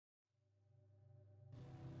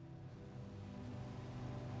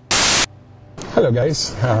Hello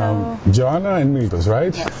guys, Joanna and Miltos,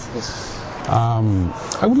 right? Yes.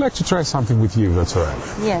 I would like to try something with you, that's alright.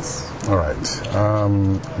 Yes. Alright,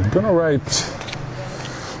 I'm gonna write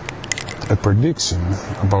a prediction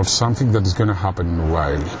about something that is gonna happen in a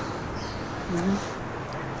while.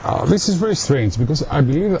 This is very strange because I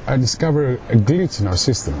believe I discovered a glitch in our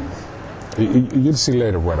system. You'll see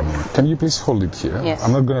later what I mean. Can you please hold it here? Yes.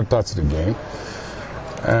 I'm not gonna touch it again.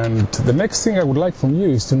 And the next thing I would like from you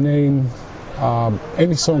is to name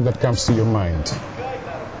any song that comes to your mind.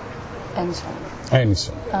 Any song? Any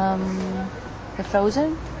song. The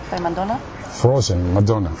Frozen by Madonna. Frozen,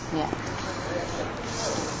 Madonna. Yeah.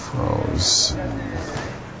 Frozen.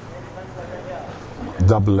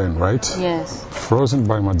 Double N, right? Yes. Frozen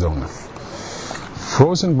by Madonna.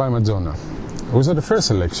 Frozen by Madonna. Was that the first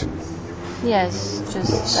selection? Yes,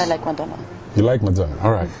 just I like Madonna. You like Madonna,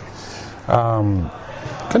 all right.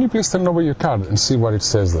 Can you please turn over your card and see what it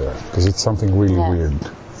says there? Because it's something really weird.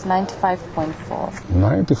 It's 95.4.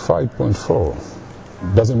 95.4.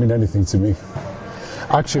 Doesn't mean anything to me.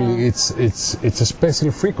 Actually, it's a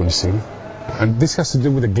special frequency, and this has to do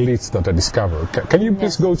with a glitch that I discovered. Can you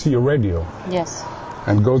please go to your radio? Yes.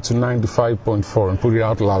 And go to 95.4 and put it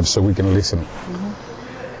out loud so we can listen.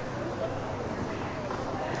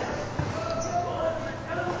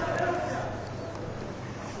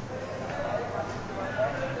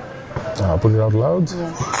 Put it out loud. Yes.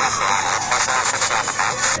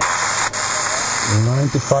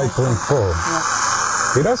 95.4.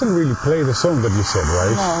 Yes. It doesn't really play the song that you said,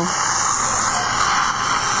 right? No.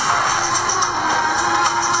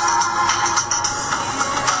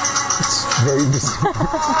 It's very distinct.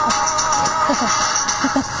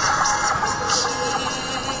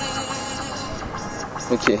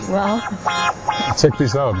 Okay. Well. Check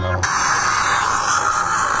this out now.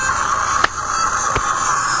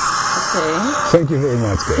 Okay. Thank you very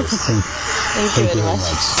much, guys. Thank you very much.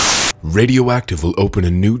 RadioActive will open a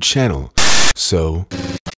new channel, so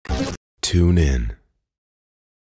tune in.